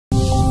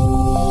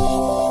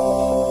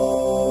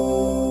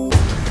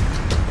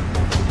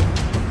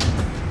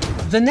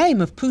The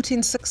name of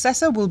Putin's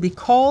successor will be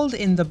called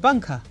in the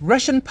bunker.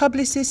 Russian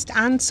publicist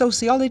and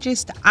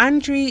sociologist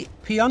Andriy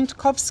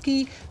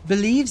Pyontkovsky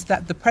believes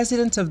that the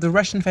president of the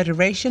Russian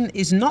Federation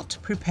is not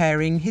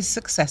preparing his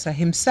successor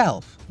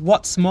himself.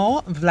 What's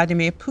more,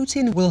 Vladimir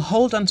Putin will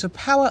hold on to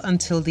power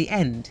until the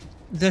end.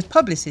 The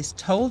publicist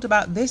told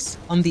about this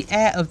on the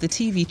air of the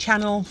TV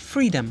channel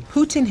Freedom.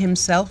 Putin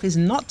himself is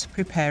not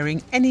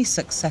preparing any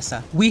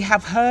successor. We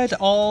have heard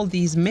all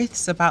these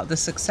myths about the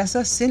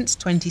successor since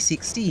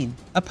 2016.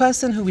 A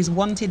person who is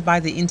wanted by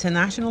the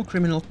International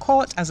Criminal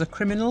Court as a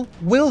criminal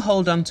will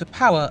hold on to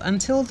power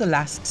until the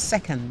last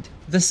second.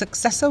 The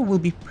successor will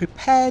be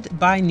prepared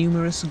by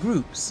numerous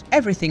groups.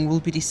 Everything will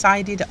be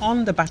decided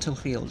on the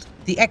battlefield,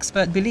 the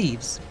expert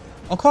believes.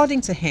 According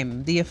to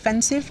him, the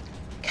offensive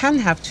can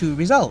have two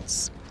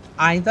results: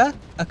 either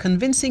a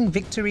convincing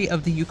victory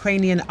of the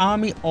Ukrainian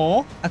army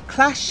or a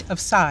clash of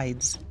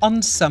sides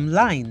on some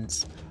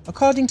lines.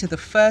 According to the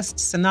first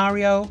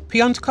scenario,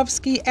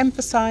 Pyontkovsky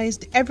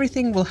emphasized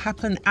everything will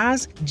happen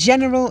as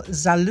General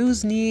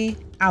Zaluzny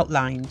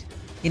outlined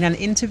in an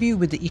interview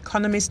with The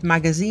Economist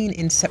magazine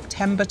in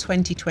September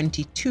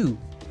 2022.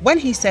 When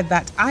he said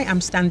that, "I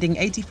am standing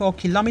 84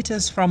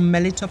 kilometers from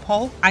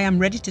Melitopol, I am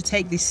ready to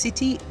take this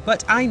city,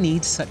 but I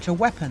need such a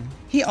weapon."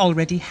 He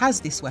already has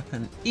this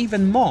weapon,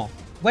 even more.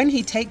 When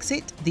he takes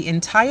it, the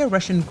entire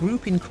Russian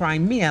group in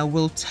Crimea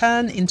will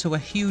turn into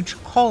a huge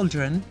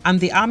cauldron and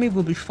the army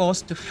will be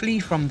forced to flee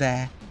from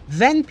there.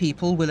 Then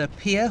people will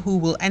appear who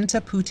will enter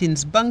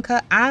Putin's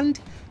bunker and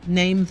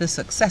name the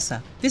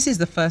successor. This is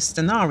the first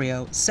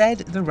scenario, said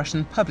the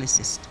Russian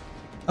publicist.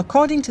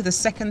 According to the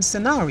second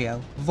scenario,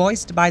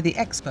 voiced by the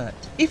expert,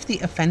 if the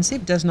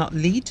offensive does not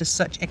lead to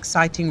such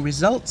exciting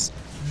results,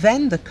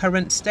 then the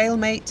current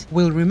stalemate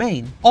will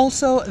remain.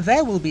 Also,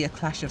 there will be a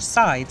clash of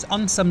sides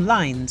on some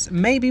lines,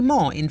 maybe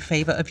more in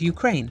favor of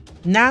Ukraine.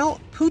 Now,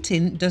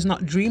 Putin does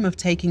not dream of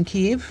taking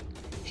Kyiv.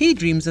 He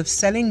dreams of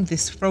selling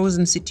this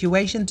frozen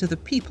situation to the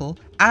people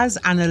as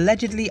an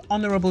allegedly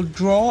honorable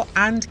draw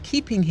and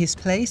keeping his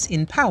place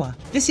in power.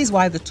 This is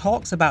why the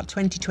talks about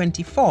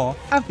 2024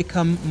 have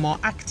become more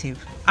active,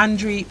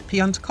 Andriy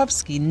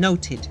Pyontkovsky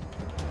noted.